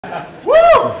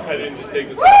I didn't just take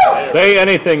this off. Say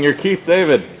anything, you're Keith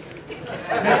David. You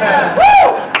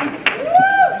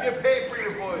get paid for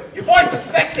your voice. Your voice is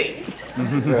sexy.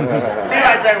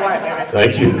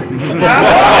 Thank you.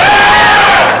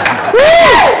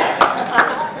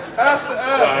 That's the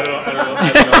I don't know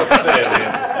what to say, man.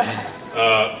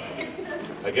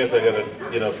 I guess I gotta,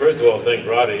 first of all, thank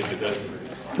Roddy, because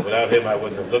without him I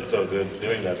wouldn't have looked so good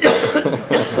doing that.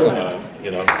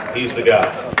 He's the guy.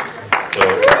 So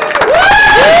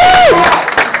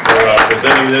we're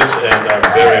presenting this, and I'm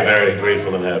very, very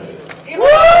grateful and happy.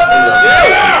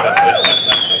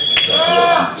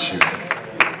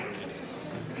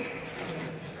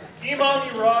 Game on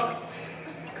you, Rob.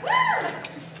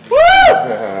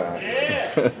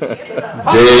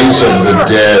 Days of the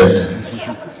Dead,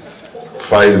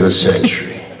 fight of the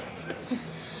century.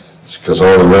 It's because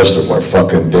all the rest of them are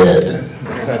fucking dead.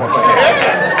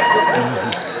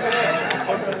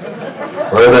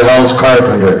 Where the hell's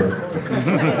Carpenter?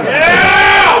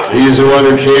 He's the one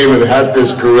who came and had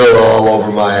this gorilla all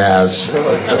over my ass.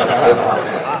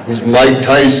 He's Mike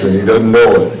Tyson, he doesn't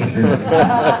know it.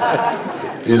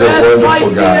 He's a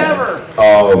wonderful guy.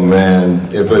 Oh man,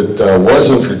 if it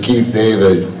wasn't for Keith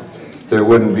David, there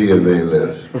wouldn't be a They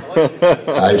Live.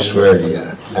 I swear to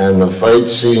you. And the fight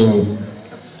scene,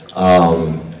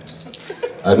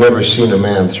 I've never seen a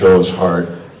man throw his heart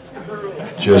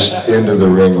just into the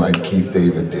ring like Keith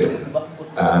David did.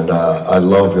 And I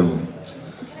love him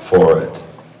for it.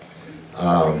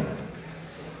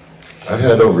 I've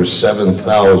had over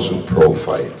 7,000 pro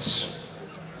fights.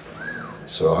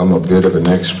 So I'm a bit of an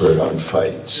expert on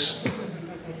fights.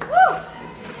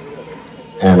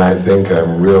 And I think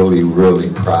I'm really,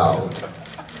 really proud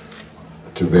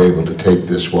to be able to take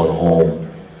this one home,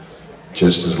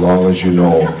 just as long as you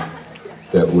know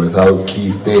that without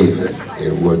Keith David,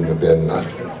 it wouldn't have been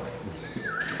nothing.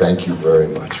 Thank you very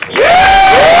much for that.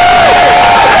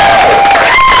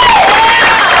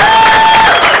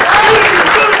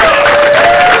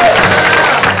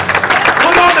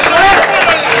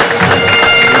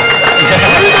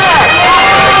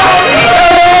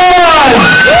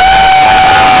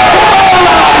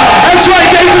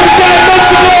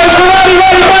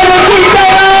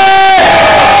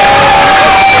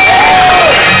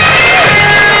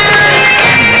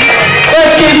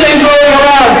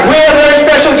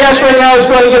 Right now is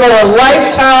going to give out a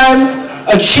Lifetime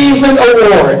Achievement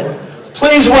Award.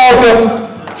 Please welcome,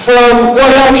 from what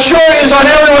I'm sure is on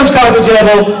everyone's coffee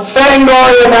table,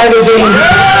 Fangoria magazine,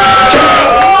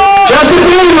 Justin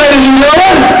Beauty, ladies and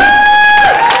gentlemen.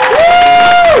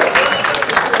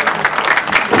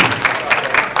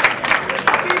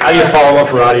 How do you follow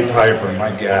up Roddy Piper?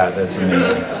 My God, that's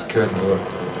amazing. Good book.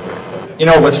 You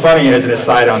know, what's funny as an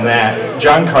aside on that,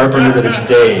 John Carpenter to this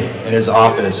day in his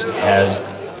office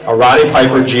has a Roddy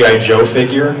Piper G.I. Joe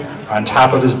figure on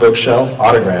top of his bookshelf,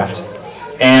 autographed,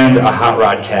 and a hot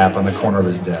rod cap on the corner of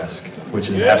his desk, which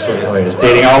is absolutely hilarious,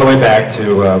 dating all the way back to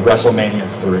WrestleMania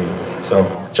 3. So,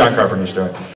 John Carpenter story.